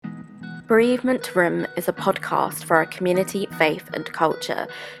Bereavement Room is a podcast for our community, faith and culture,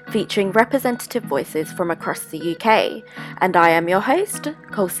 featuring representative voices from across the UK. And I am your host,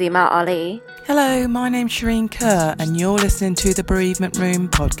 Kolsima Ali. Hello, my name's Shireen Kerr and you're listening to the Bereavement Room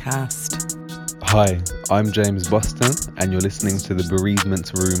podcast. Hi, I'm James Boston and you're listening to the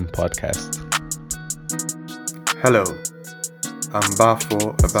Bereavement Room podcast. Hello, I'm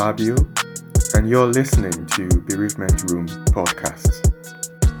Bafo Ababio and you're listening to Bereavement Room podcast.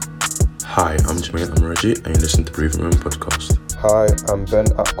 Hi, I'm Jermaine Amaraji and you're listening to Bereavement Room podcast. Hi, I'm Ben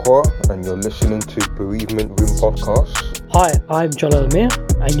Akwa and you're listening to Bereavement Room podcast. Hi, I'm Jalal Mir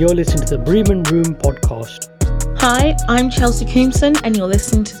and you're listening to the Bereavement Room podcast. Hi, I'm Chelsea Coomson and you're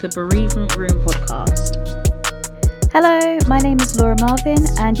listening to the Bereavement Room podcast. Hello, my name is Laura Marvin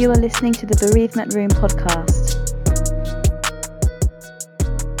and you are listening to the Bereavement Room podcast.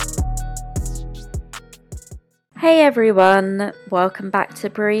 Hey everyone, welcome back to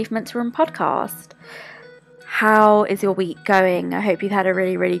Bereavement Room podcast. How is your week going? I hope you've had a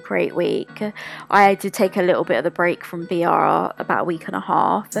really great week. I did take a little bit of the break from BR about a week and a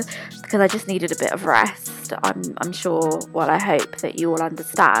half because I just needed a bit of rest. I'm sure, well, I hope that you all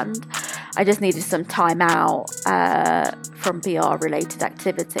understand. I just needed some time out from BR related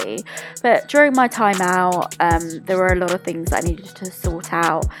activity. But during my time out, there were a lot of things that I needed to sort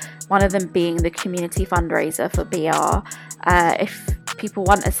out. One of them being the community fundraiser for BR. If people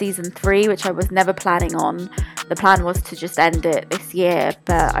want a season 3, which I was never planning on, the plan was to just end it this year,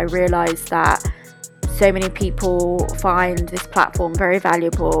 but I realised that so many people find this platform very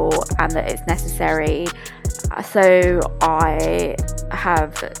valuable and that it's necessary. So I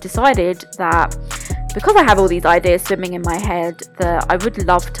have decided that because I have all these ideas swimming in my head, that I would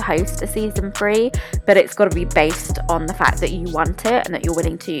love to host a season 3, but it's got to be based on the fact that you want it and that you're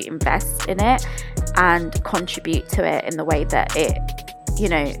willing to invest in it and contribute to it in the way that it,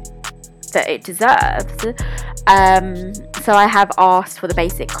 that it deserves. So I have asked for the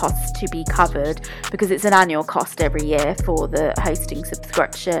basic costs to be covered because it's an annual cost every year for the hosting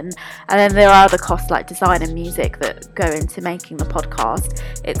subscription, and then there are other costs like design and music that go into making the podcast.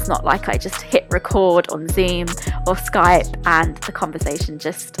 It's not like I just hit record on Zoom or Skype and the conversation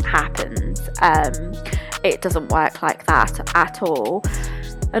just happens. It doesn't work like that at all.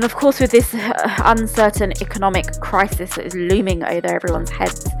 And of course, with this uncertain economic crisis that is looming over everyone's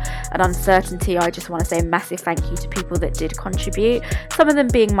heads and uncertainty, I just want to say a massive thank you to people that did contribute. Some of them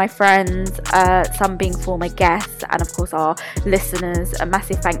being my friends, some being former guests, and of course our listeners. A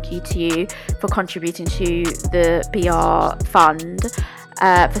massive thank you to you for contributing to the BR fund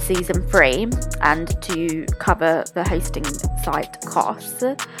for season 3 and to cover the hosting site costs.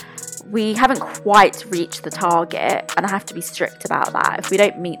 We haven't quite reached the target, and I have to be strict about that. If we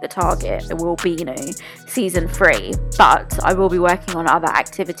don't meet the target, there will be, season 3. But I will be working on other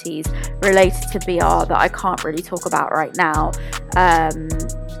activities related to BR that I can't really talk about right now.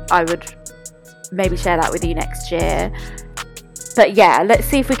 I would maybe share that with you next year. But yeah, let's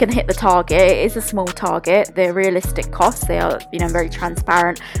see if we can hit the target. It is a small target. They're realistic costs. They are, very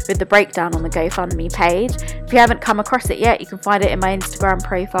transparent with the breakdown on the GoFundMe page. If you haven't come across it yet, you can find it in my Instagram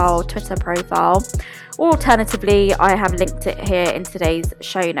profile, Twitter profile, or alternatively, I have linked it here in today's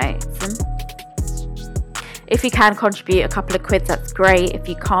show notes. If you can contribute a couple of quid, that's great. If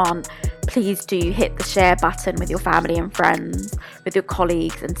you can't, please do hit the share button with your family and friends, with your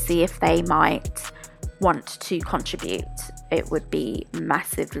colleagues, and see if they might want to contribute. It would be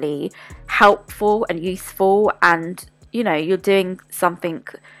massively helpful and useful, and you're doing something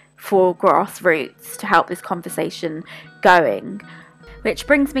for grassroots to help this conversation going. Which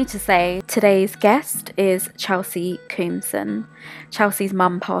brings me to say today's guest is Chelsea Coomson. Chelsea's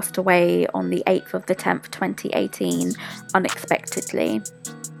mum passed away on the 8th of the 10th 2018 unexpectedly.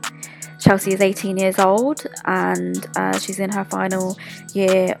 Chelsea is 18 years old and she's in her final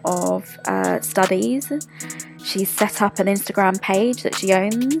year of studies. She's set up an Instagram page that she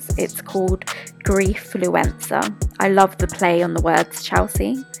owns. It's called Grieffluencer. I love the play on the words,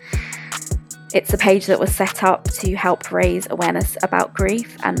 Chelsea. It's a page that was set up to help raise awareness about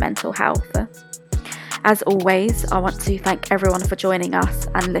grief and mental health. As always, I want to thank everyone for joining us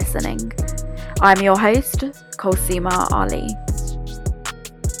and listening. I'm your host, Kolsima Ali.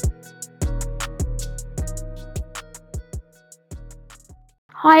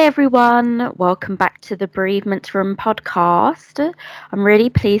 Hi everyone, welcome back to the Bereavement Room podcast. I'm really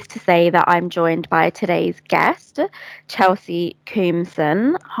pleased to say that I'm joined by today's guest, Chelsea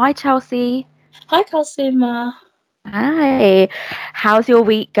Coomson. Hi Chelsea. Hi, Kalsima. Hi. How's your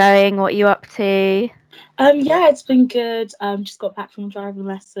week going? What are you up to? Yeah, it's been good. Just got back from a driving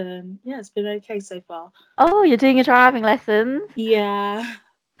lesson. Yeah, it's been okay so far. Oh, you're doing your driving lessons? Yeah.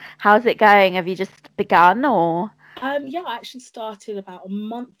 How's it going? Have you just begun or? Yeah, I actually started about a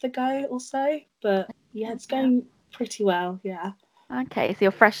month ago or so, but yeah, it's going pretty well. Yeah. Okay, so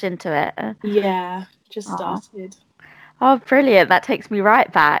you're fresh into it. Yeah, just Oh, started. oh, brilliant. That takes me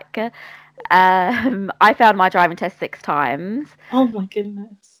right back. I failed my driving test 6 times. Oh my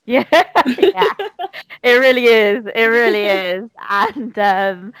goodness. Yeah, yeah. It really is. It really is. And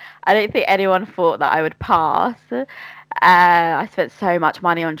I don't think anyone thought that I would pass. I spent so much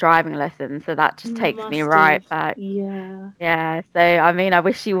money on driving lessons, so that just takes me Must right have. back. Yeah. Yeah. So I mean, I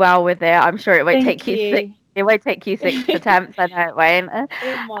wish you well with it. I'm sure it won't take Thank you six. you. It won't take you 6 attempts. I know it won't.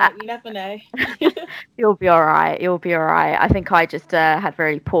 It might, you never know. You'll be all right. You'll be all right. I think I just had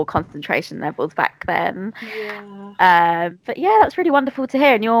very poor concentration levels back then. Yeah. But yeah, that's really wonderful to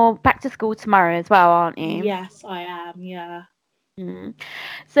hear. And you're back to school tomorrow as well, aren't you? Yes, I am. Yeah. Mm.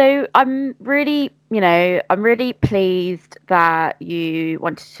 So I'm really pleased that you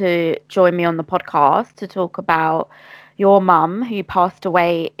wanted to join me on the podcast to talk about your mum who passed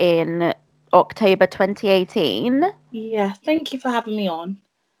away in October 2018. Yeah. Thank you for having me on.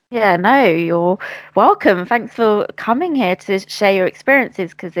 Yeah, no, you're welcome. Thanks for coming here to share your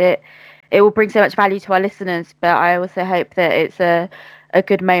experiences because it will bring so much value to our listeners. But I also hope that it's a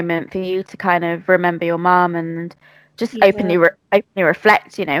good moment for you to kind of remember your mum and just Yeah. openly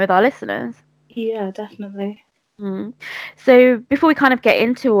reflect, with our listeners. Yeah, definitely. Mm. So before we kind of get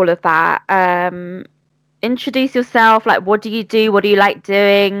into all of that, introduce yourself. Like, what do you do? What do you like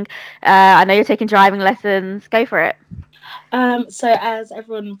doing? I know you're taking driving lessons. Go for it. So as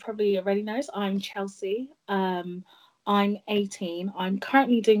everyone probably already knows, I'm Chelsea. I'm 18. I'm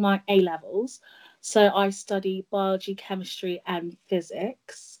currently doing my A levels. So I study biology, chemistry, and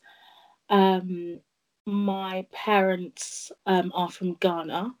physics. Um, my parents are from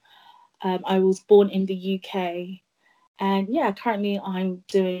Ghana. I was born in the UK. And yeah, currently I'm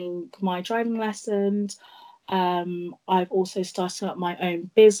doing my driving lessons. I've also started up my own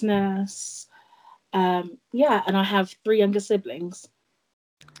business. Yeah, and I have 3 younger siblings.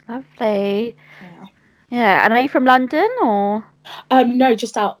 Lovely. Yeah. Yeah, and are you from London or? No,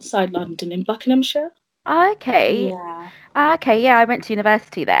 just outside London in Buckinghamshire. Oh, okay. Yeah. Okay, yeah, I went to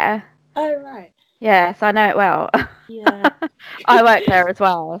university there. Oh, right. Yeah, so I know it well. Yeah. I worked there as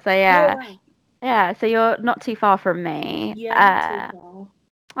well. So Oh, yeah. wow. Yeah, so you're not too far from me. Yeah, not too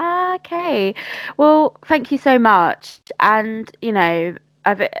far. Okay. Well, thank you so much. And,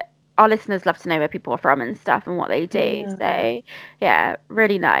 I've, our listeners love to know where people are from and stuff and what they do. Yeah. So, yeah,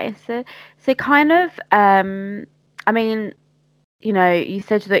 really nice. So kind of, I mean, you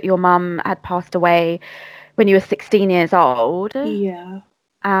said that your mum had passed away when you were 16 years old Yeah.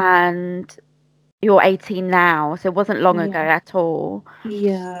 and you're 18 now, so it wasn't long ago Yeah. at all.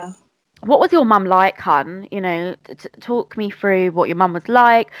 Yeah. What was your mum like, hun? Talk me through what your mum was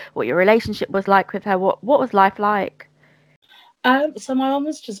like, what your relationship was like with her. What was life like? So my mum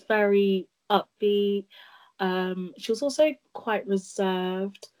was just very upbeat. She was also quite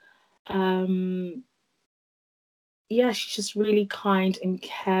reserved. Um, yeah, she's just really kind and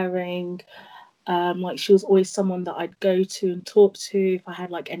caring. Like she was always someone that I'd go to and talk to if I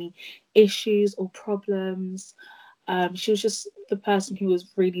had like any issues or problems. She was just the person who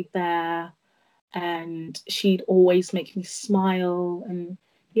was really there, and she'd always make me smile. And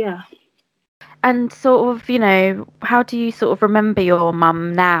yeah. And sort of, how do you sort of remember your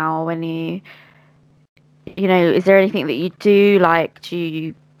mum now when is there anything that you do? Like, do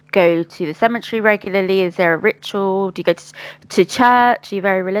you go to the cemetery regularly? Is there a ritual? Do you go to church? Are you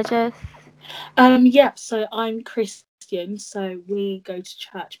very religious? Yeah, so I'm Christian, so we go to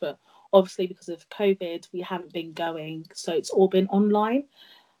church, but obviously because of COVID, we haven't been going, so it's all been online,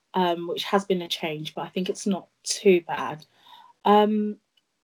 which has been a change, but I think it's not too bad.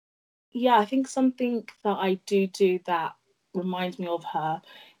 Yeah, I think something that I do that reminds me of her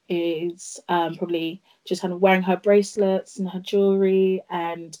is probably just kind of wearing her bracelets and her jewelry,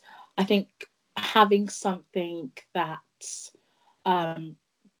 and I think having something that um,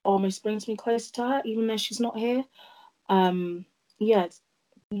 almost brings me closer to her, even though she's not here. Yeah,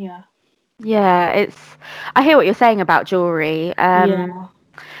 yeah, Yeah, I hear what you're saying about jewelry. yeah.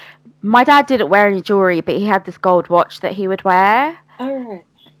 My dad didn't wear any jewelry, but he had this gold watch that he would wear. All right.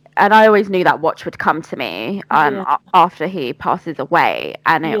 And I always knew that watch would come to me Yeah. after he passes away.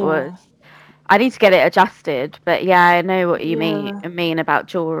 And it was, I need to get it adjusted. But yeah, I know what you mean about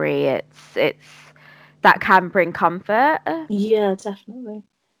jewelry. It's that can bring comfort. Yeah, definitely.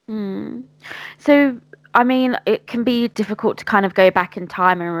 Mm. So, I mean, it can be difficult to kind of go back in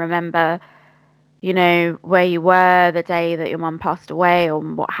time and remember you know, where you were the day that your mum passed away or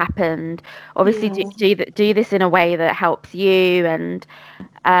what happened. Obviously, do this in a way that helps you. And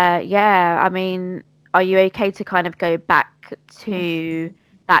yeah, I mean, are you okay to kind of go back to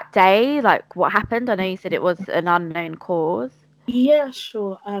that day? Like, what happened? I know you said it was an unknown cause. Yeah,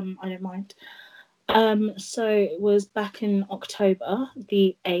 sure. I don't mind. So it was back in October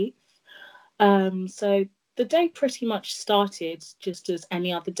the 8th. So the day pretty much started just as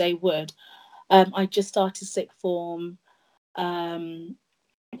any other day would. I just started sixth form.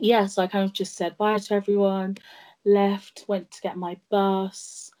 Yeah, so I kind of just said bye to everyone, left, went to get my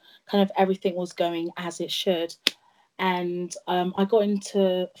bus. Kind of everything was going as it should. And I got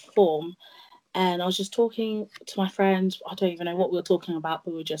into form, and I was just talking to my friend. I don't even know what we were talking about,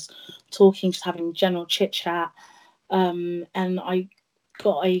 but we were just talking, just having general chit chat. And I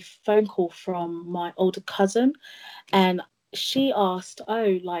got a phone call from my older cousin, and she asked,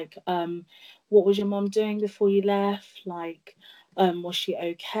 "Oh, like, what was your mom doing before you left? Like, was she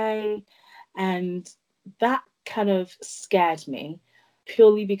okay?" And that kind of scared me,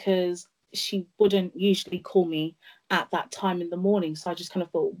 purely because she wouldn't usually call me at that time in the morning. So I just kind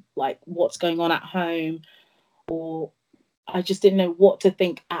of thought, like, what's going on at home? Or I just didn't know what to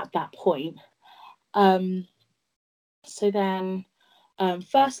think at that point. Um, so then,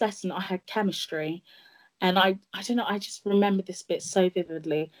 first lesson, I had chemistry. And I don't know, I just remember this bit so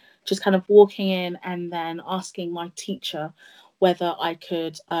vividly, just kind of walking in and then asking my teacher whether I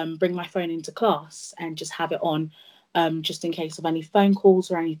could bring my phone into class and just have it on, just in case of any phone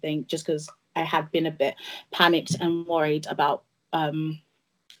calls or anything, just because I had been a bit panicked and worried about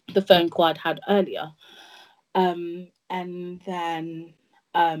the phone call I'd had earlier. And then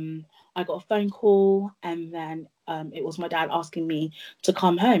I got a phone call, and then it was my dad asking me to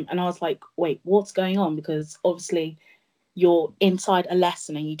come home. And I was like, wait, what's going on? Because obviously you're inside a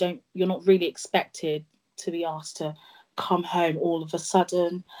lesson and you're not really expected to be asked to come home all of a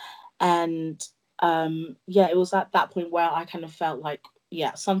sudden. And yeah, it was at that point where I kind of felt like,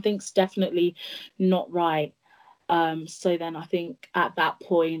 yeah, something's definitely not right. So then I think at that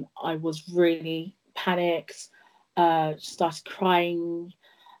point I was really panicked, started crying.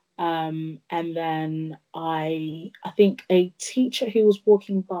 And then I think a teacher who was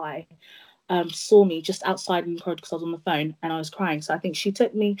walking by saw me just outside in the corridor because I was on the phone and I was crying. So I think she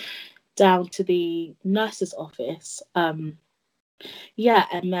took me down to the nurse's office. Yeah,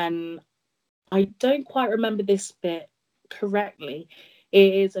 and then I don't quite remember this bit correctly.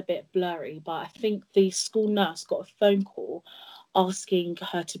 It is a bit blurry, but I think the school nurse got a phone call asking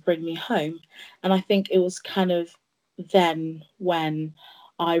her to bring me home. And I think it was kind of then when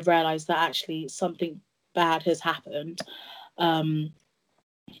I realised that actually something bad has happened. Um,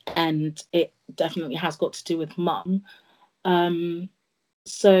 and it definitely has got to do with mum. Um,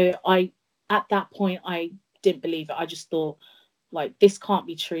 so at that point, I didn't believe it. I just thought, like, this can't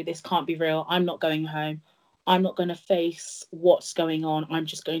be true. This can't be real. I'm not going home. I'm not going to face what's going on. I'm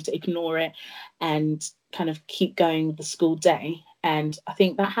just going to ignore it and kind of keep going the school day. And I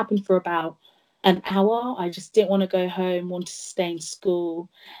think that happened for about an hour. I just didn't want to go home, wanted to stay in school.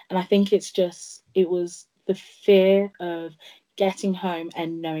 And I think it was the fear of getting home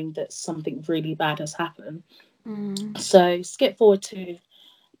and knowing that something really bad has happened. So skip forward to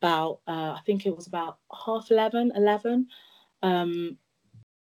about, I think it was about 11:30.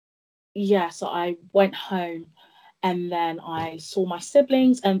 Yeah, so I went home and then I saw my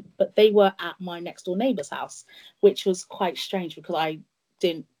siblings, but they were at my next door neighbor's house, which was quite strange because I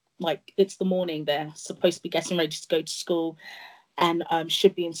didn't, like, it's the morning, they're supposed to be getting ready to go to school and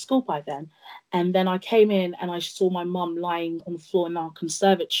should be in school by then. And then I came in and I saw my mum lying on the floor in our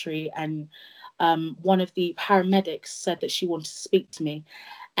conservatory, and one of the paramedics said that she wanted to speak to me.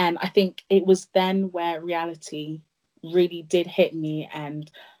 And I think it was then where reality really did hit me,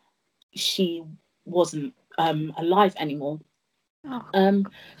 and she wasn't alive anymore.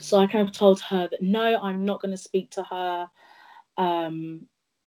 So I kind of told her that no, I'm not going to speak to her.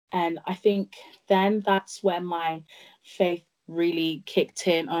 And I think then that's where my faith really kicked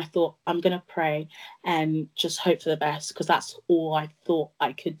in. I thought, I'm going to pray and just hope for the best, because that's all I thought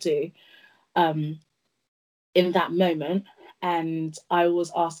I could do in that moment. And I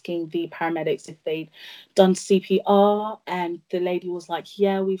was asking the paramedics if they'd done CPR, and the lady was like,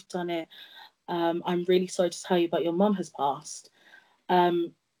 yeah, we've done it. I'm really sorry to tell you, but your mum has passed.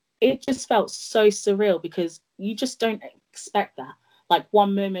 It just felt so surreal because you just don't expect that. Like,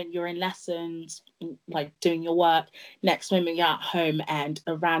 one moment you're in lessons, like doing your work, next moment you're at home and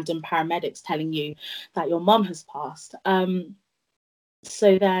a random paramedic's telling you that your mum has passed.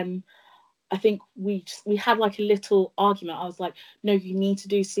 So then I think we had like a little argument. I was like, no, you need to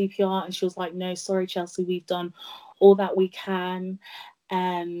do CPR. And she was like, no, sorry, Chelsea, we've done all that we can.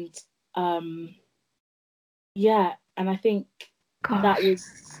 And yeah, and I think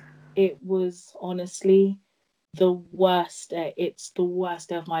it was honestly the worst day. It's the worst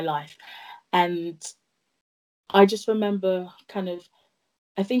day of my life. And I just remember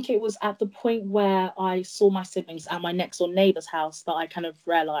I think it was at the point where I saw my siblings at my next door neighbour's house that I kind of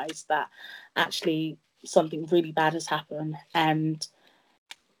realised that actually something really bad has happened. And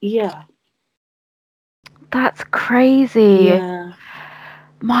yeah. That's crazy. Yeah.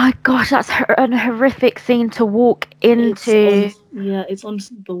 My gosh, that's an horrific scene to walk into. It's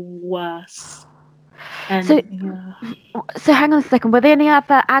honestly the worst. And so hang on a second. Were there any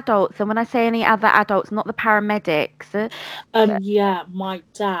other adults? And when I say any other adults, not the paramedics. Yeah, my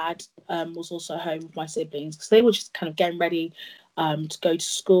dad was also home with my siblings because they were just kind of getting ready to go to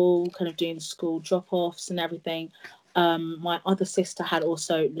school, kind of doing school drop-offs and everything. My other sister had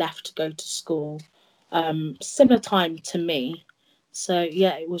also left to go to school, similar time to me. So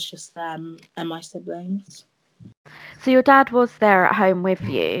yeah, it was just them and my siblings. So your dad was there at home with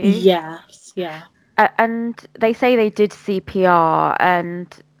you? Yes, yeah. And they say they did CPR, and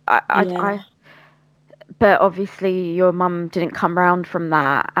but obviously your mum didn't come round from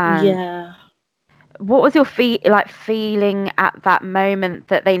that. And yeah. What was your feeling at that moment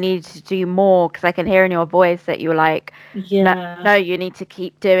that they needed to do more? Because I can hear in your voice that you were like, no, you need to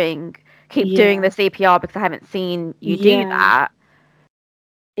keep doing the CPR because I haven't seen you do that.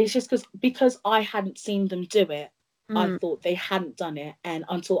 It's just because I hadn't seen them do it, I thought they hadn't done it. And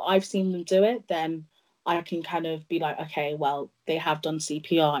until I've seen them do it, then I can kind of be like, okay, well, they have done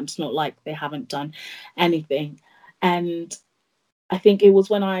CPR. And it's not like they haven't done anything. And I think it was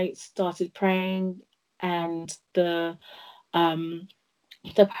when I started praying and the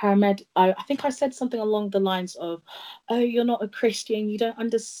paramedic, I think I said something along the lines of, oh, you're not a Christian, you don't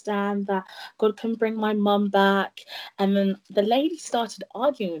understand that God can bring my mum back. And then the lady started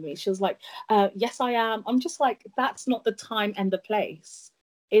arguing with me. She was like, yes, I am. I'm just like, that's not the time and the place.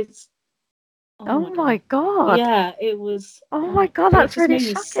 It's oh my God. Yeah, it was. Oh my God, that's really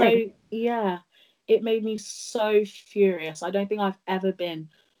shocking. It made me so furious. I don't think I've ever been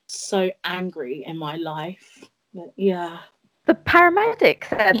so angry in my life. But yeah. The paramedic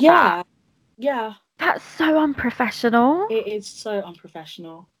said that? Yeah. That's so unprofessional. It is so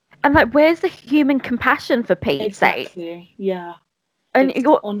unprofessional. And like, where's the human compassion for Pete's sake? Exactly, yeah. And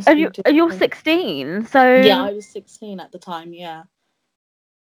you're 16, so... Yeah, I was 16 at the time, yeah.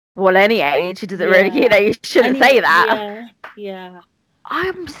 Well, any age, does it really, you shouldn't say that. Yeah.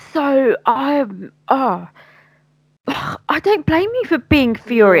 I don't blame you for being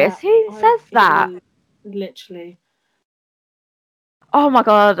furious. Who says that? Literally. Oh my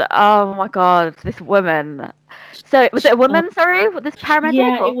God, this woman. So, was it a woman, sorry? This paramedic?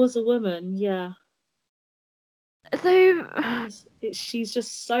 Yeah, it was a woman, yeah. So... she's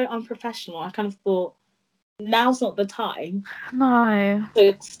just so unprofessional. I kind of thought, now's not the time. No.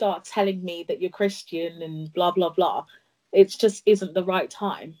 To start telling me that you're Christian and blah, blah, blah. It just isn't the right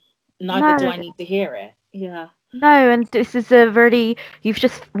time. Neither do I need to hear it. Yeah. No, and this is you've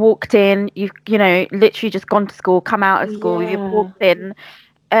just walked in, you've, literally just gone to school, come out of school, you've walked in,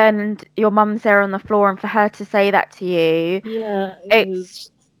 and your mum's there on the floor, and for her to say that to you,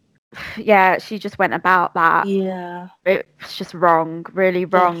 she just went about that. Yeah. It's just wrong, really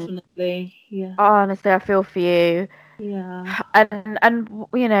wrong. Definitely, yeah. Honestly, I feel for you. Yeah. And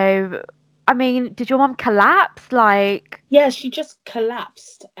I mean, did your mum collapse? Yeah, she just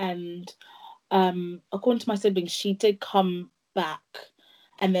collapsed, and according to my siblings, she did come back,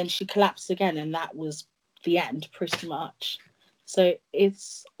 and then she collapsed again, and that was the end, pretty much. So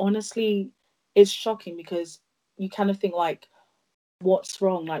it's shocking because you kind of think like, what's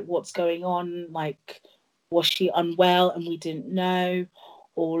wrong? Like, what's going on? Like, was she unwell and we didn't know?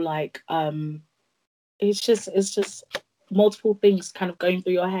 Or like, it's just multiple things kind of going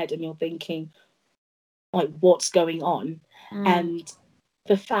through your head, and you're thinking, like, what's going on? And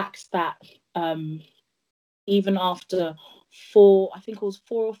the fact that even after 4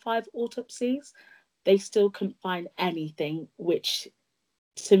 or 5 autopsies, they still couldn't find anything, which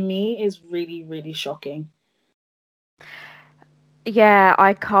to me is really, really shocking. Yeah,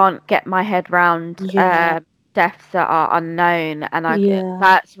 I can't get my head round deaths that are unknown, and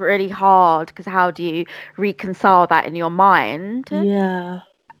that's really hard because how do you reconcile that in your mind? Yeah.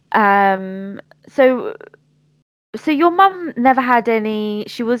 So your mum never had any.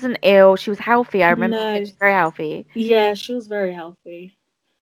 She wasn't ill. She was healthy. I remember she was very healthy. Yeah, she was very healthy.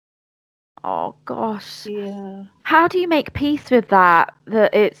 Oh gosh. Yeah. How do you make peace with that?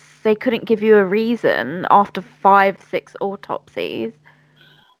 That they couldn't give you a reason after 5, 6 autopsies.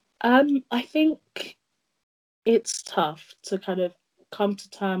 I think it's tough to kind of come to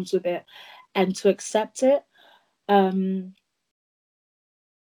terms with it and to accept it. Um,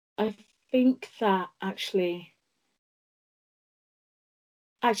 I think that actually,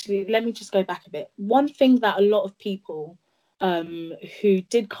 let me just go back a bit. One thing that a lot of people who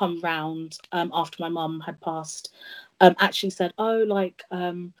did come round after my mum had passed actually said, oh, like,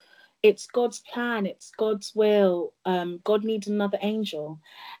 it's God's plan, it's God's will, God needs another angel.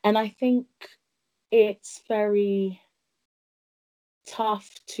 And I think it's very tough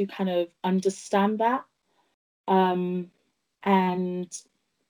to kind of understand that. And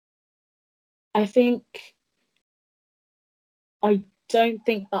I think I don't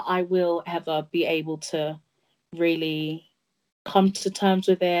think that I will ever be able to really come to terms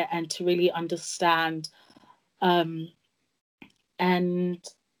with it and to really understand. And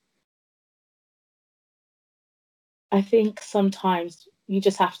I think sometimes you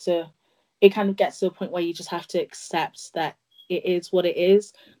just have to, it kind of gets to a point where you just have to accept that it is what it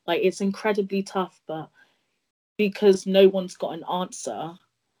is. Like, it's incredibly tough, but because no one's got an answer,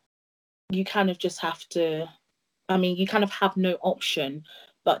 you kind of just have to, I mean, you kind of have no option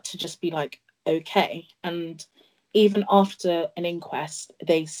but to just be like, okay. And even after an inquest,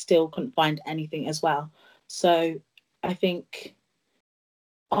 they still couldn't find anything as well. So I think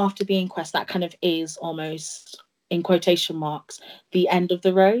after the inquest, that kind of is almost, in quotation marks, the end of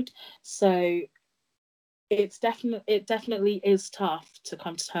the road. So it definitely is tough to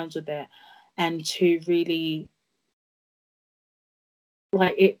come to terms with it and to really,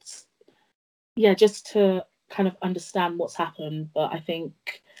 like, it's, yeah, just to kind of understand what's happened. But I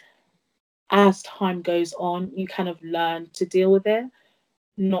think as time goes on, you kind of learn to deal with it,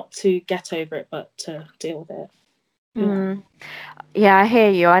 not to get over it, but to deal with it. Yeah. Yeah, I hear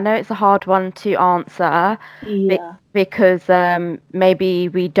you. I know it's a hard one to answer Yeah. because maybe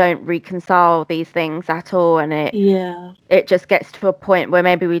we don't reconcile these things at all, and Yeah. it just gets to a point where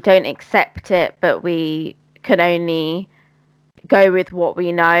maybe we don't accept it, but we can only go with what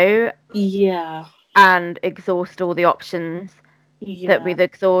we know Yeah. and exhaust all the options that Yeah. we've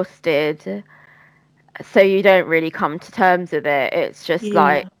exhausted. So you don't really come to terms with it. It's just Yeah.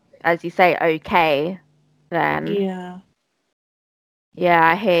 like, as you say, okay, then. Yeah. Yeah,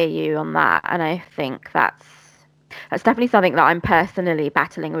 I hear you on that, and I think that's definitely something that I'm personally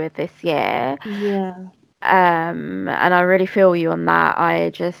battling with this year. Yeah. And I really feel you on that.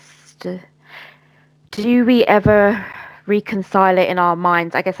 Do we ever reconcile it in our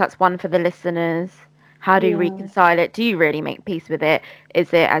minds? I guess that's one for the listeners. How do you Yeah. reconcile it? Do you really make peace with it?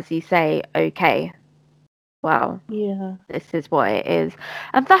 Is it, as you say, okay, well, Yeah. this is what it is?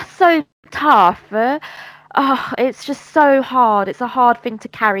 And that's so tough. Oh, it's just so hard. It's a hard thing to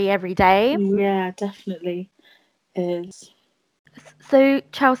carry every day. Yeah, definitely is. So,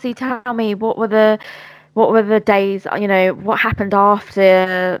 Chelsea, tell me, what were the days, what happened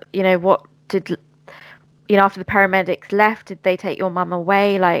after, what did, after the paramedics left, did they take your mum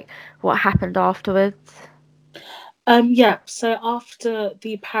away? Like, what happened afterwards? Yeah, so after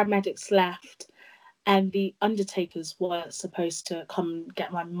the paramedics left and the undertakers were supposed to come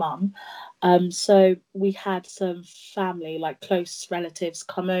get my mum, so we had some family, like close relatives,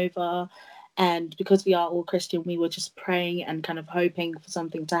 come over, and because we are all Christian, we were just praying and kind of hoping for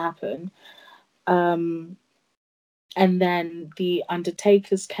something to happen. Um, and then the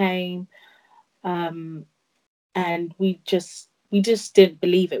undertakers came, um, and we just didn't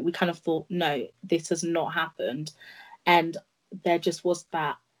believe it. We kind of thought, no, this has not happened. And there just was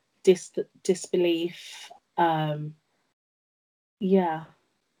that disbelief. Yeah.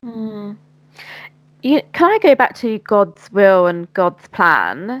 Hmm. Can I go back to God's will and God's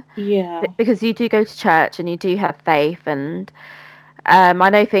plan? Yeah. Because you do go to church and you do have faith, and I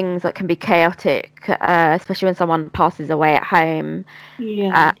know things that can be chaotic, especially when someone passes away at home.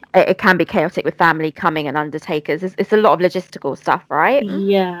 Yeah. It can be chaotic with family coming and undertakers. It's a lot of logistical stuff, right?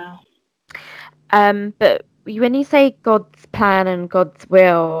 Yeah. But when you say God's plan and God's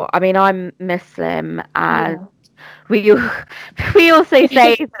will, I mean, I'm Muslim, and Yeah. we all, we also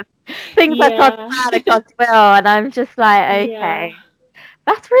say things like God's Yeah. plan and God's will, and I'm just like, Yeah. okay,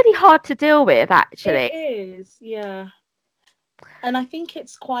 that's really hard to deal with, It actually. is. Yeah. And I think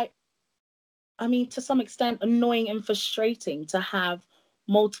it's quite, I mean, to some extent, annoying and frustrating to have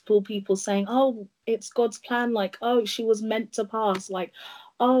multiple people saying, "Oh, it's God's plan." Like, "Oh, she was meant to pass." Like,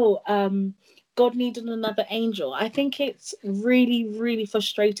 "Oh, God needed another angel." I think it's really, really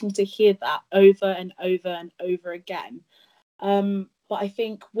frustrating to hear that over and over and over again. But I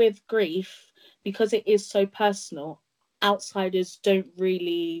think with grief, because it is so personal, outsiders don't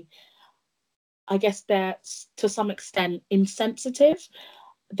really, I guess they're to some extent insensitive.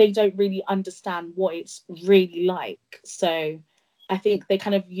 They don't really understand what it's really like. So I think they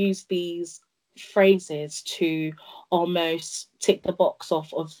kind of use these phrases to almost tick the box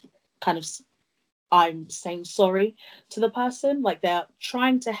off of kind of I'm saying sorry to the person. Like they're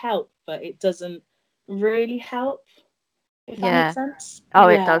trying to help, but it doesn't really help, if that makes Yeah. sense. Oh,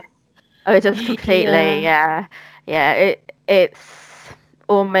 it Yeah. does. Oh, it does completely. Yeah. Yeah. Yeah. It's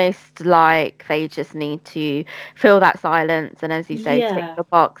almost like they just need to fill that silence and, as you say, tick Yeah. the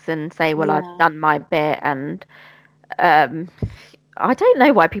box and say, well, I've Yeah. done my bit. And um I don't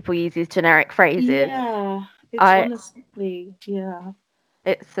know why people use these generic phrases. Yeah. It's I honestly, yeah.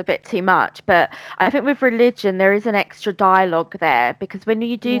 It's a bit too much, but I think with religion there is an extra dialogue there, because when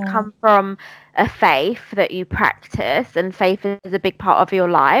you do Yeah. come from a faith that you practice, and faith is a big part of your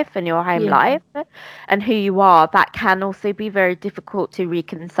life and your home Yeah. life and who you are, that can also be very difficult to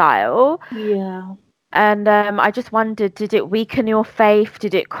reconcile. Yeah. And I just wondered, did it weaken your faith?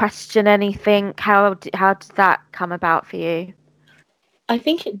 Did it question anything? How did that come about for you? I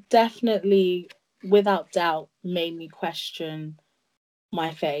think it definitely, without doubt, made me question my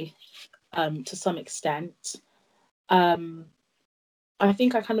faith to some extent. Um, I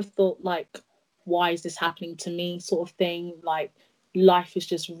think I kind of thought, like, why is this happening to me, sort of thing. Like, life is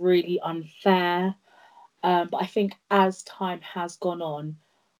just really unfair. But I think as time has gone on,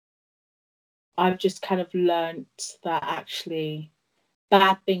 I've just kind of learnt that actually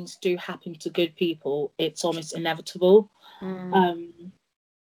bad things do happen to good people. It's almost inevitable. Mm, Um,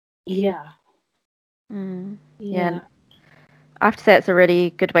 yeah, yeah, yeah, I have to say it's a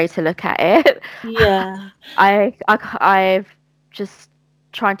really good way to look at it. yeah, I've just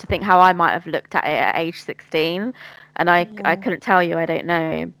trying to think how I might have looked at it at age 16, and I yeah, couldn't tell you. I don't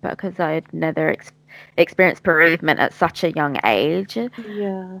know, because I'd never experienced bereavement at such a young age.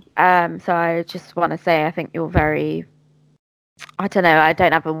 yeah, So I just want to say I think you're very, I don't know, I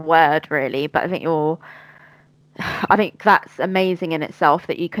don't have a word really, but I think that's amazing in itself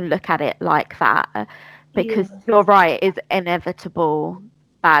that you can look at it like that, because yeah, you're right, it is inevitable.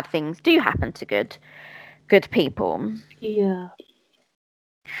 Bad things do happen to good people. yeah.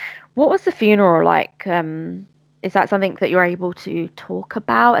 What was the funeral like? Is that something that you're able to talk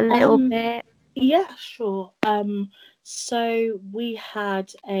about a little Um, bit? yeah, sure. So we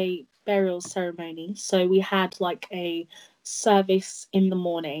had a burial ceremony. So we had like a service in the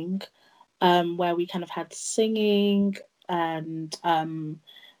morning, where we kind of had singing and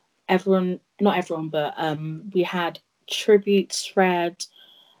everyone, not everyone, but we had tributes read.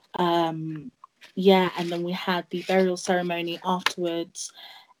 Um, yeah, and then we had the burial ceremony afterwards,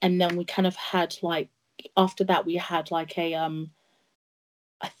 and then we kind of had like after that we had like a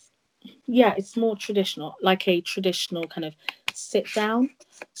yeah, it's more traditional, like a traditional kind of sit down.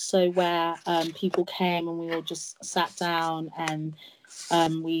 So where people came and we all just sat down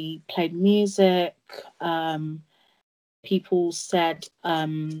and we played music. Um, People said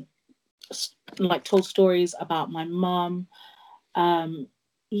like told stories about my mum. Um,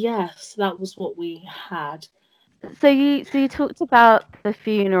 yeah, so that was what we had. So you talked about the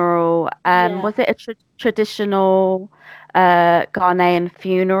funeral. Yeah. Was it a traditional Ghanaian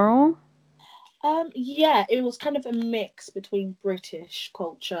funeral? Yeah, it was kind of a mix between British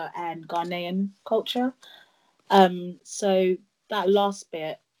culture and Ghanaian culture. So that last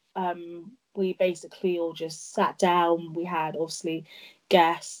bit, we basically all just sat down. We had obviously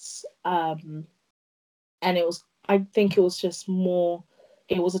guests, and it was, I think it was just more,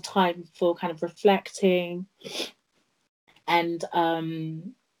 it was a time for kind of reflecting and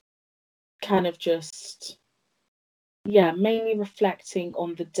kind of just, yeah, mainly reflecting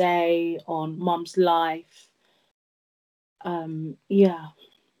on the day, on mum's life. Yeah,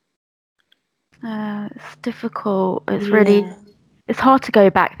 It's difficult. yeah, It's hard to go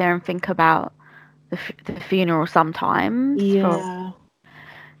back there and think about the funeral sometimes. yeah,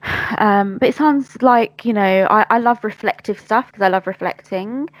 But it sounds like, I love reflective stuff because I love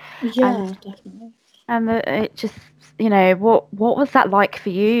reflecting, and yeah, definitely. it just, what was that like for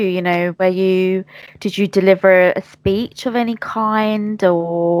you? Where did you deliver a speech of any kind,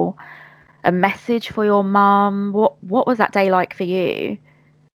 or a message for your mum? What was that day like for you?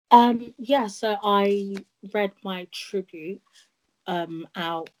 Yeah, so I read my tribute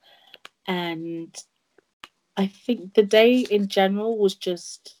out, and I think the day in general was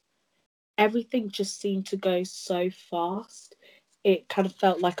just, everything just seemed to go so fast. It kind of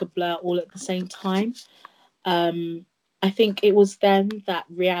felt like a blur all at the same time. Um, I think it was then that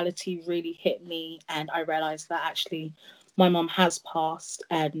reality really hit me, and I realized that actually my mum has passed,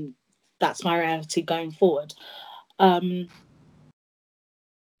 and that's my reality going forward. And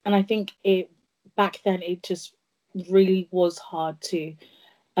I think back then it just really was hard to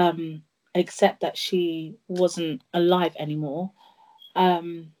accept that she wasn't alive anymore.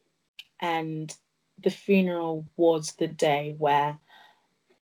 And the funeral was the day where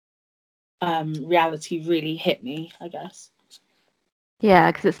reality really hit me, I guess.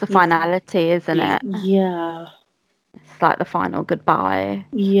 Yeah, because it's the finality, isn't it? Yeah. It's like the final goodbye.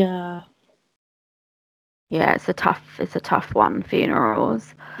 Yeah. Yeah, it's a tough one,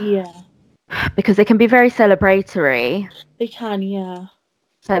 funerals. Yeah. Because they can be very celebratory. They can, yeah.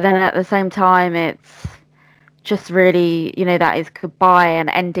 But then at the same time, it's just really, that is goodbye, and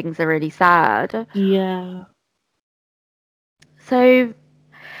endings are really sad. Yeah. So,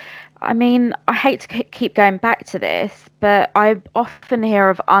 I mean, I hate to keep going back to this, but I often hear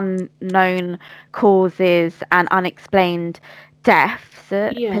of unknown causes and unexplained deaths,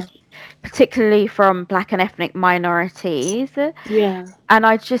 particularly from Black and ethnic minorities. Yeah. And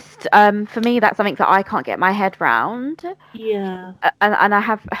I just, for me, that's something that I can't get my head round. Yeah. And I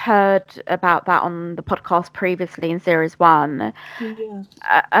have heard about that on the podcast previously in series 1. Yeah.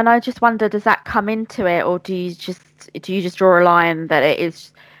 And I just wonder, does that come into it, or do you just draw a line that it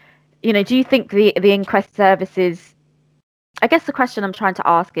is? Do you think the inquest services? I guess the question I'm trying to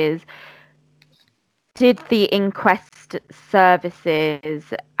ask is, did the inquest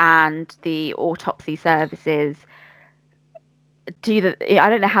services and the autopsy services I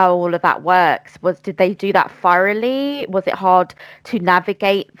don't know how all of that works. Did they do that thoroughly? Was it hard to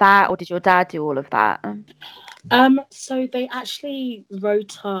navigate that, or did your dad do all of that? So they actually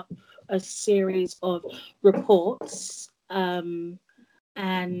wrote up a series of reports, and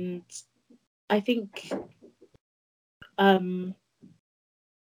I think, because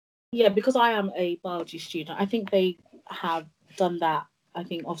I am a biology student, I think they have done that. I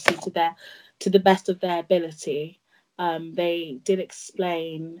think obviously to the best of their ability. They did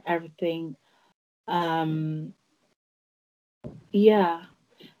explain everything. Yeah,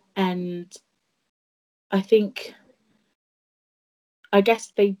 and I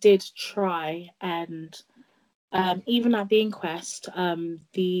guess they did try, and even at the inquest,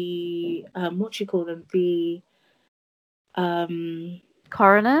 the what do you call them? The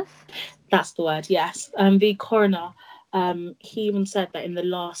Coroners? That's the word, yes. The coroner, he even said that in the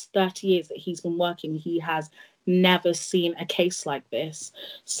last 30 years that he's been working, he has never seen a case like this.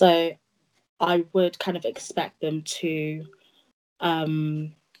 So I would kind of expect them to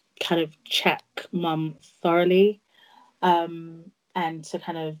kind of check Mum thoroughly, and to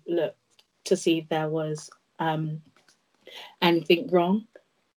kind of look to see if there was anything wrong.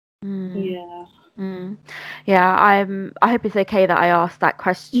 Yeah. Yeah, I hope it's okay that I asked that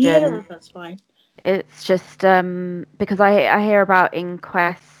question. Yeah, that's fine. It's just because I hear about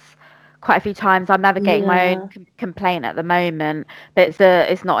inquests quite a few times. I'm navigating my own complaint at the moment, but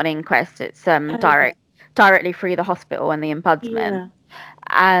it's not an inquest. It's directly through the hospital and the ombudsman,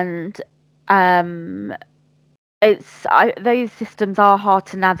 and those systems are hard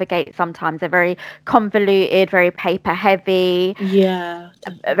to navigate sometimes. They're very convoluted, very paper heavy. Yeah.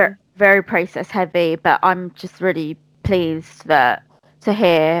 Very, very process heavy. But I'm just really pleased to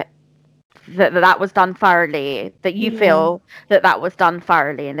hear that was done thoroughly, that you feel that was done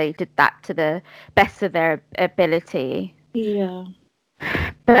thoroughly, and they did that to the best of their ability. Yeah.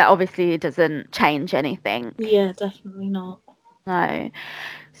 But obviously it doesn't change anything. Yeah, definitely not. No.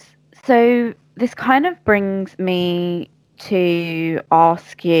 So this kind of brings me to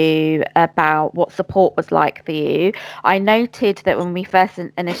ask you about what support was like for you. I noted that when we first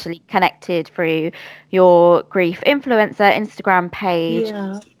initially connected through your grief influencer Instagram page,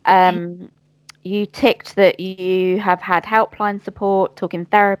 you ticked that you have had helpline support, talking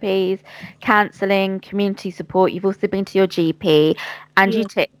therapies, counselling, community support. You've also been to your GP, and you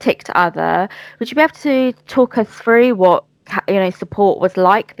ticked other. Would you be able to talk us through what support was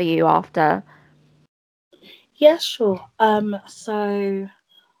like for you after? Yeah, sure. So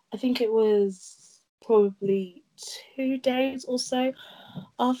I think it was probably 2 days or so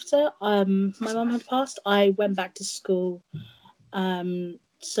after my mum had passed, I went back to school.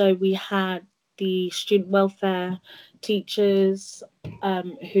 So we had the student welfare teachers,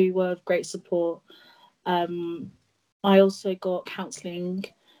 who were of great support. I also got counselling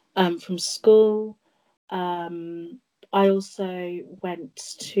from school. I also went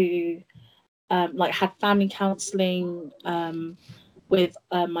to had family counselling with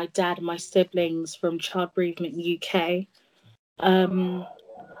my dad and my siblings from Child Bereavement UK.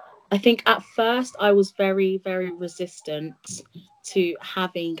 I think at first I was very, very resistant to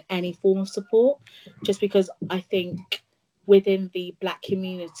having any form of support, just because I think within the Black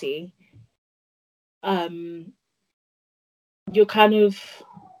community, you're kind of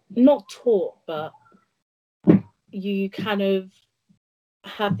not taught, but you kind of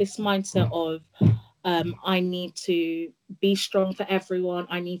have this mindset of I need to be strong for everyone.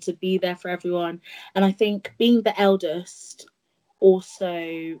 I need to be there for everyone. And I think being the eldest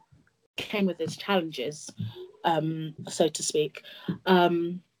also came with its challenges, so to speak.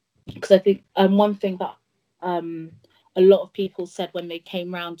 Because I think one thing that a lot of people said when they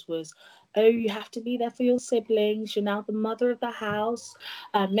came round was, oh, you have to be there for your siblings. You're now the mother of the house.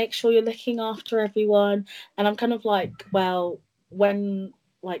 Make sure you're looking after everyone. And I'm kind of like, well, when,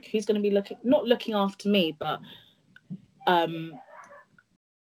 like, who's going to be not looking after me, but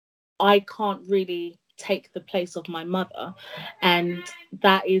I can't really take the place of my mother. And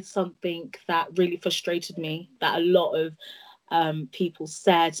that is something that really frustrated me, that a lot of people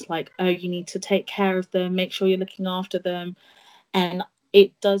said, like, oh, you need to take care of them, make sure you're looking after them. And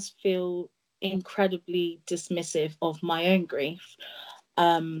it does feel incredibly dismissive of my own grief.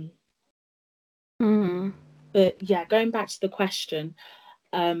 But yeah, going back to the question,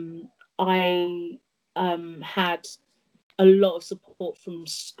 I had a lot of support from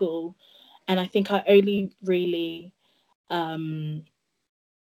school, and I think I only really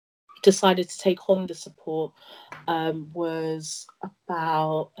decided to take on the support was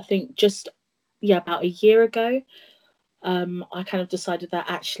about, I think, about a year ago. I kind of decided that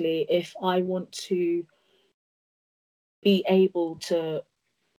actually, if I want to be able to,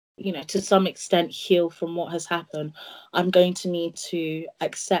 to some extent heal from what has happened, I'm going to need to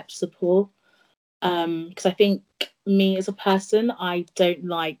accept support. Because I think me as a person, I don't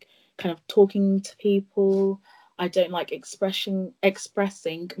like kind of talking to people. I don't like expressing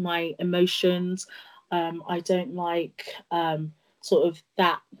my emotions. I don't like sort of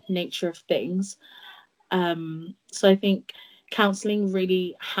that nature of things. So I think counselling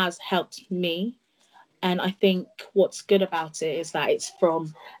really has helped me. And I think what's good about it is that it's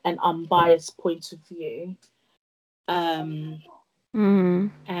from an unbiased point of view. And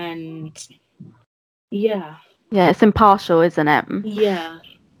yeah. Yeah, it's impartial, isn't it? Yeah.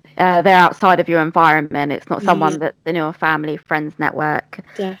 They're outside of your environment. It's not someone that's in your family, friends network.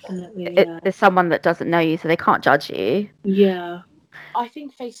 Definitely, It's someone that doesn't know you, so they can't judge you. Yeah. I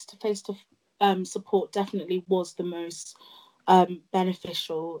think face-to-face support definitely was the most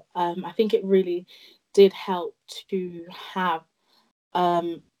beneficial. I think it really did help to have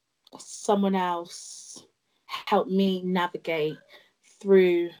someone else help me navigate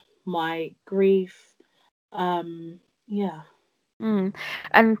through my grief. Yeah. And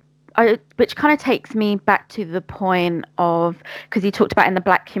which kind of takes me back to the point of, because you talked about in the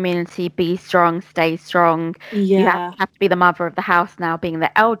Black community, be strong, stay strong. Yeah. You have to be the mother of the house now, being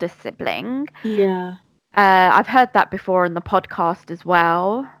the eldest sibling. Yeah. I've heard that before in the podcast as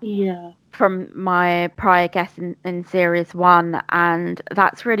well. Yeah. From my prior guest in series 1, and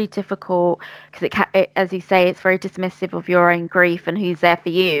that's really difficult because as you say, it's very dismissive of your own grief and who's there for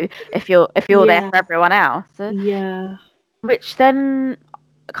you if you're there for everyone else. Yeah. Which then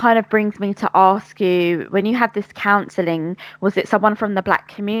kind of brings me to ask you, when you had this counselling, was it someone from the Black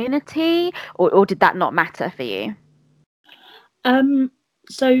community, or did that not matter for you?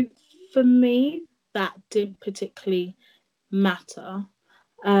 So for me, that didn't particularly matter.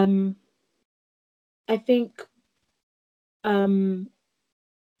 I think in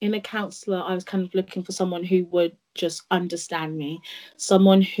a counsellor, I was kind of looking for someone who would just understand me,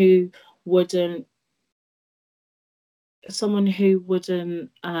 someone who wouldn't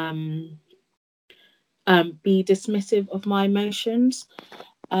be dismissive of my emotions,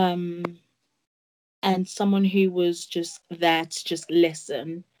 and someone who was just there to just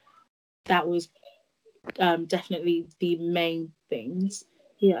listen. That was definitely the main things.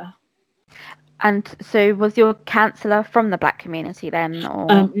 Yeah. And so was your counsellor from the Black community then?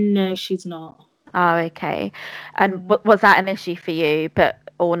 Or? No, she's not. Oh, okay. And was that an issue for you,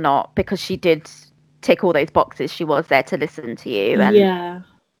 or not? Because she did tick all those boxes. She was there to listen to you. And...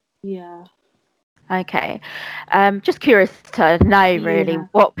 Yeah. Okay. Just curious to know really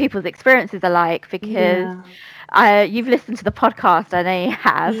what people's experiences are like, because you've listened to the podcast, I know you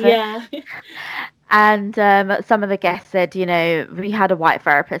have. Yeah. And some of the guests said, we had a white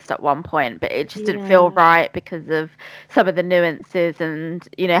therapist at one point, but it just didn't feel right because of some of the nuances and,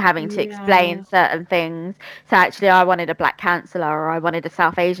 having to explain certain things. So actually I wanted a Black counsellor, or I wanted a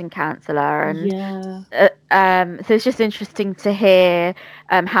South Asian counsellor. And so it's just interesting to hear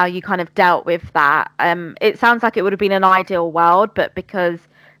how you kind of dealt with that. It sounds like it would have been an ideal world, but because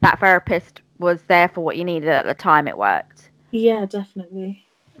that therapist was there for what you needed at the time, it worked. Yeah, definitely.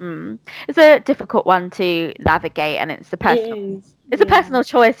 It's a difficult one to navigate, and it's a personal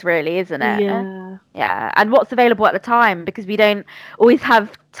choice, really, isn't it? Yeah, and what's available at the time, because we don't always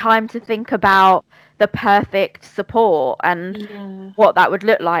have time to think about the perfect support and what that would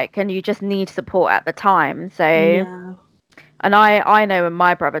look like, and you just need support at the time. So, and I know when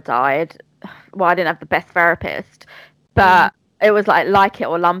my brother died, well, I didn't have the best therapist, but it was like it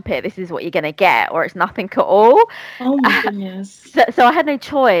or lump it. This is what you're gonna get, or it's nothing at all. Oh my goodness. So I had no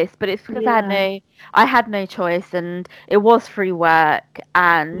choice, but it's because I had no choice, and it was free work,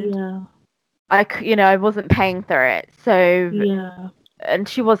 and I wasn't paying for it. So and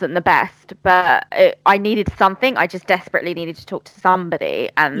she wasn't the best, but I needed something. I just desperately needed to talk to somebody,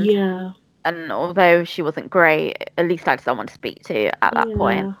 and although she wasn't great, at least I had someone to speak to at that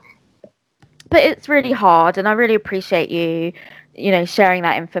point. But it's really hard, and I really appreciate you sharing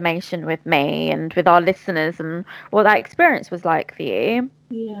that information with me and with our listeners, and what that experience was like for you.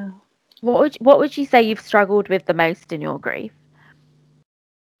 Yeah. What would you say you've struggled with the most in your grief?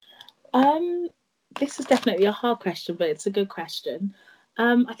 This is definitely a hard question, but it's a good question.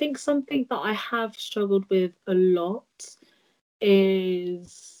 I think something that I have struggled with a lot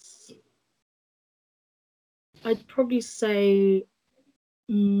is, I'd probably say,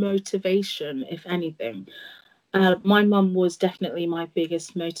 motivation, if anything. My mum was definitely my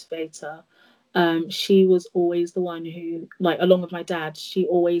biggest motivator. She was always the one who, along with my dad, she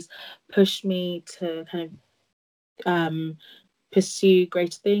always pushed me to kind of pursue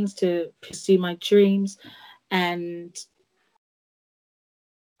greater things, to pursue my dreams. And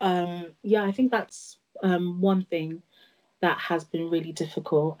I think that's one thing that has been really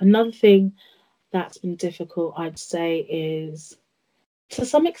difficult. Another thing that's been difficult, I'd say, is, to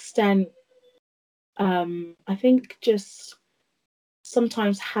some extent, I think just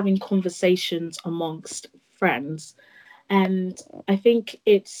sometimes having conversations amongst friends. And I think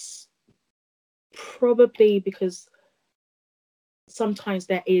it's probably because sometimes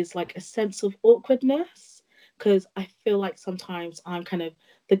there is a sense of awkwardness, because I feel like sometimes I'm kind of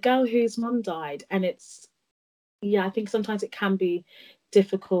the girl whose mum died, and I think sometimes it can be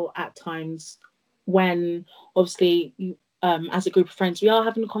difficult at times when, obviously, as a group of friends, we are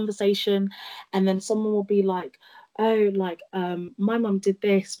having a conversation, and then someone will be like, oh, my mum did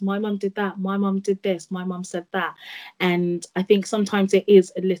this, my mum did that, my mum did this, my mum said that. And I think sometimes it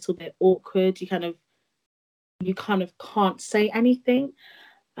is a little bit awkward. You kind of can't say anything.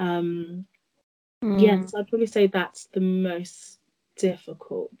 So I'd probably say that's the most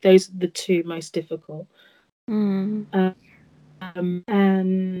difficult. Those are the two most difficult. And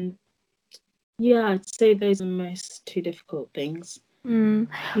I'd say those are the most two difficult things.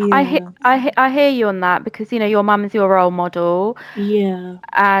 I hear you on that, because your mum is your role model.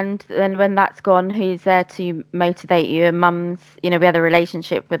 And then when that's gone, who's there to motivate you? And mums, we had a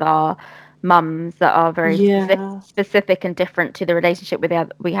relationship with our mums that are very specific and different to the relationship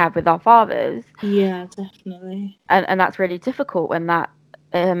we have with our fathers. Yeah, definitely. And that's really difficult when that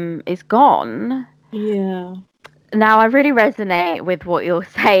is gone. Yeah. Now, I really resonate with what you're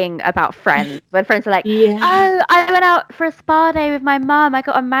saying about friends. When friends are like, oh, I went out for a spa day with my mum, I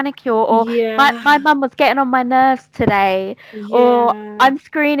got a manicure, or my mum was getting on my nerves today, or I'm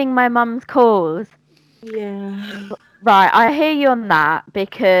screening my mum's calls. Yeah. Right, I hear you on that,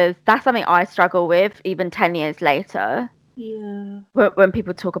 because that's something I struggle with even 10 years later. Yeah. When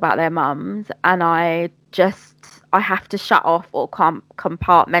people talk about their mums, and I have to shut off or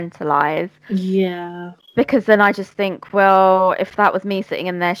compartmentalize. Yeah. Because then I just think, well, if that was me sitting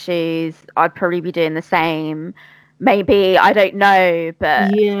in their shoes, I'd probably be doing the same. Maybe, I don't know,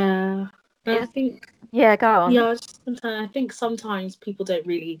 but yeah. I think go on. Yeah, I think sometimes people don't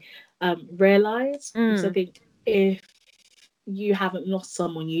really realize. Because I think if you haven't lost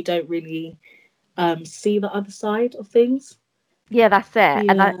someone, you don't really see the other side of things. Yeah, that's it.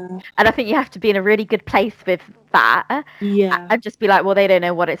 And I think you have to be in a really good place with that. Yeah. And just be like, well, they don't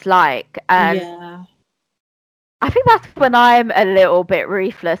know what it's like. Yeah. I think that's when I'm a little bit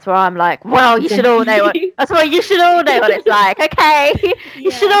ruthless, where I'm like, well, you should all know you should all know what it's like, okay?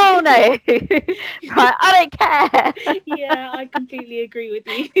 You should all know. Right, I don't care. Yeah, I completely agree with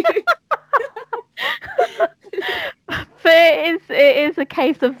you. But it is a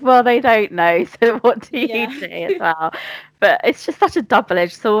case of, well, they don't know, so what do you do as well? But it's just such a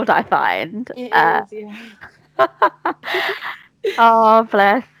double-edged sword, I find. It is, yeah. Oh,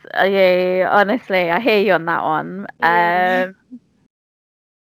 bless you. Honestly, I hear you on that one.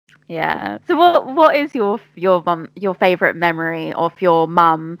 Yeah. So what is your favorite memory of your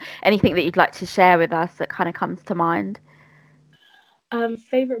mum? Anything that you'd like to share with us that kind of comes to mind?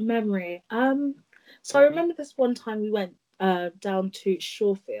 Favorite memory. So I remember this one time we went down to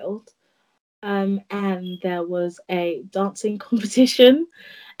Shawfield, and there was a dancing competition,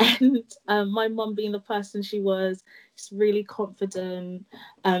 and my mum, being the person she was, just really confident,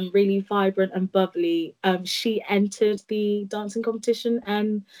 really vibrant and bubbly, she entered the dancing competition,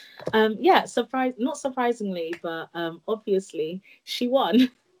 and not surprisingly, but obviously she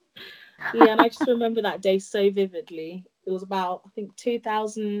won. Yeah, and I just remember that day so vividly. It was about, I think,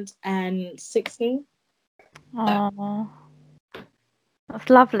 2016. Oh,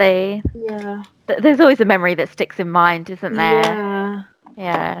 that's lovely. Yeah. There's always a memory that sticks in mind, isn't there? Yeah.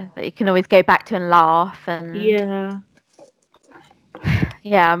 Yeah, that you can always go back to and laugh. And Yeah.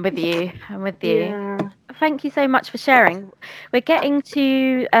 yeah, I'm with you. I'm with you. Yeah. Thank you so much for sharing. We're getting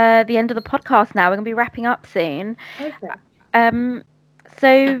to the end of the podcast now. We're going to be wrapping up soon. Okay.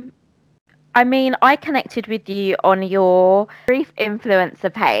 So, I mean, I connected with you on your brief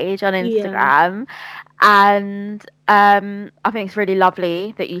influencer page on Instagram, and I think it's really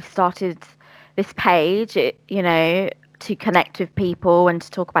lovely that you started this page, to connect with people and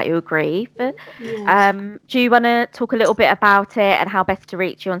to talk about your grief. Yeah. Do you want to talk a little bit about it and how best to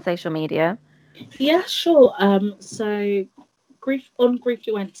reach you on social media? Yeah, sure. So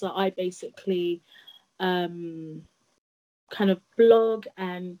Griefluencer, I basically kind of blog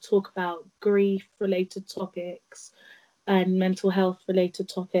and talk about grief related topics and mental health related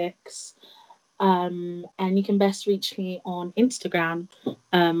topics. And you can best reach me on Instagram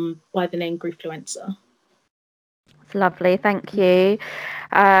by the name Griefluencer. It's lovely, thank you.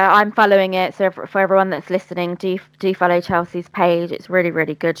 I'm following it, so for everyone that's listening, do follow Chelsea's page. It's really,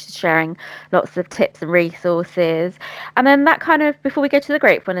 really good. She's sharing lots of tips and resources. And then that kind of, before we go to the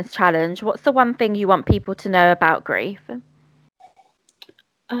Gratefulness Challenge, what's the one thing you want people to know about grief?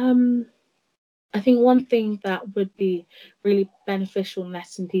 I think one thing that would be really beneficial in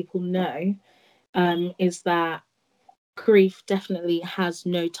letting people know is that grief definitely has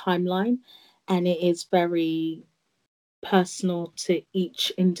no timeline, and it is very personal to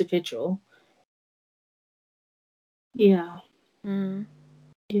each individual. Yeah.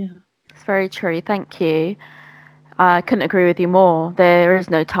 Yeah. It's very true. Thank you. I couldn't agree with you more. There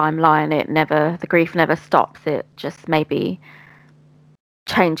is no timeline. The grief never stops. It just maybe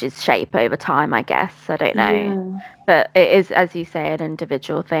changes shape over time, I guess. I don't know. Yeah. But it is, as you say, an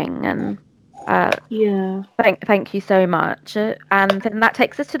individual thing. And yeah. Thank you so much. And then that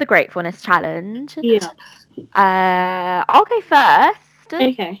takes us to the Gratefulness Challenge. Yeah. I'll go first.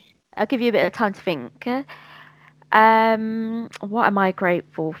 Okay. I'll give you a bit of time to think. What am I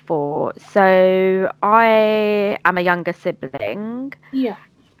grateful for? So I am a younger sibling. Yeah.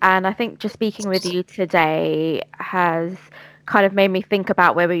 And I think just speaking with you today has kind of made me think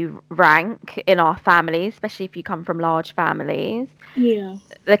about where we rank in our families, especially if you come from large families. Yeah.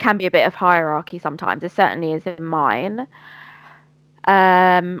 There can be a bit of hierarchy sometimes. There certainly is in mine.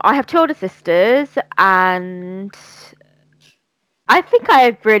 I have two older sisters, and I think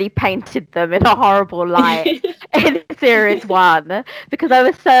I've really painted them in a horrible light in series 1 because I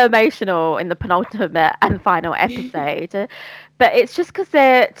was so emotional in the penultimate and final episode. But it's just because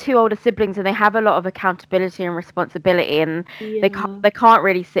they're two older siblings and they have a lot of accountability and responsibility, and they can't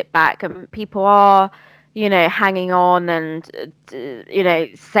really sit back, and people are, hanging on and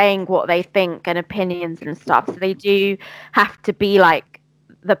saying what they think and opinions and stuff. So they do have to be like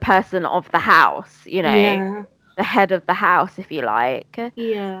the person of the house, Yeah. the head of the house, if you like.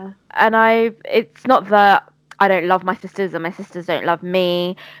 Yeah. And it's not that I don't love my sisters and my sisters don't love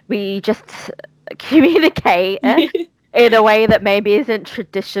me. We just communicate in a way that maybe isn't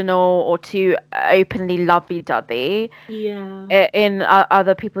traditional or too openly lovey-dovey. Yeah. In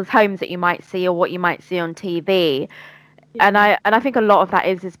other people's homes that you might see or what you might see on TV. Yeah. And I think a lot of that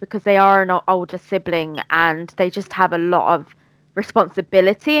is because they are an older sibling and they just have a lot of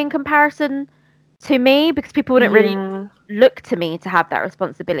responsibility in comparison to me, because people wouldn't really look to me to have that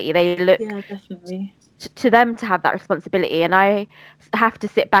responsibility. They look definitely to them to have that responsibility, and I have to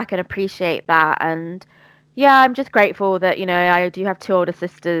sit back and appreciate that. And yeah, I'm just grateful that I do have two older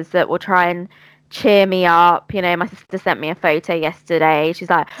sisters that will try and cheer me up. My sister sent me a photo yesterday.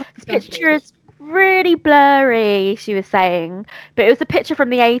 She's like, this picture is really blurry, she was saying, but it was a picture from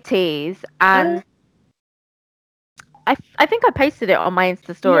the 80s, and I think I posted it on my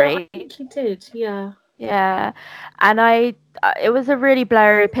Insta story. Yeah, I think you did. Yeah. Yeah, and it was a really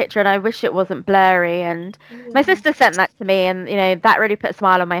blurry picture, and I wish it wasn't blurry. And my sister sent that to me, and that really put a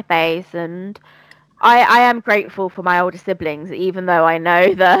smile on my face. And I am grateful for my older siblings, even though I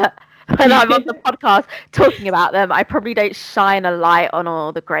know that when I'm on the podcast talking about them, I probably don't shine a light on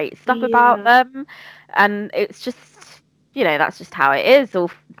all the great stuff about them. And it's just, that's just how it is. Or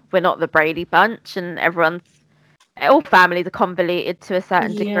we're not the Brady Bunch, and everyone's all families are convoluted to a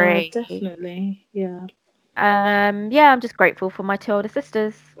certain degree. Definitely. Yeah. Yeah, I'm just grateful for my 2 older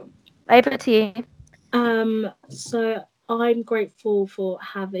sisters. Over to you. So I'm grateful for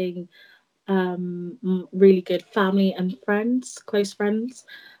having really good family and friends, close friends,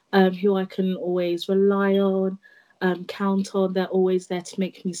 who I can always rely on, count on. They're always there to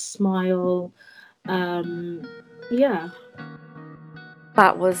make me smile. Yeah.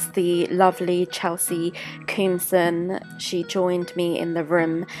 That was the lovely Chelsea Coomson. She joined me in the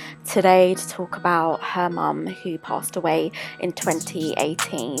room today to talk about her mum who passed away in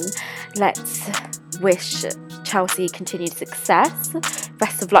 2018. Let's wish Chelsea continued success.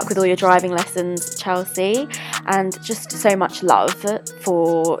 Best of luck with all your driving lessons, Chelsea, and just so much love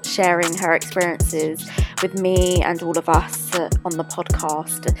for sharing her experiences with me and all of us on the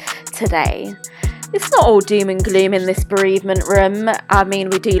podcast today. It's not all doom and gloom in this bereavement room. I mean,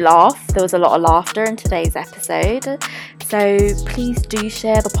 we do laugh. There was a lot of laughter in today's episode. So please do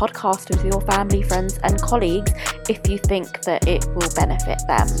share the podcast with your family, friends and colleagues if you think that it will benefit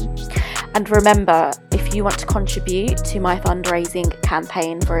them. And remember, if you want to contribute to my fundraising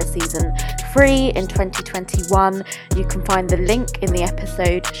campaign for a season 3 in 2021, you can find the link in the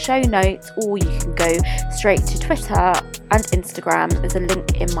episode show notes, or you can go straight to Twitter and Instagram. There's a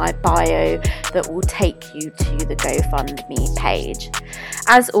link in my bio that will take you to the GoFundMe page.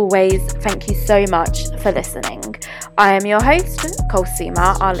 As always, thank you so much for listening. I am your host,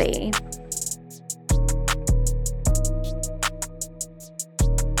 Kulsuma Ali.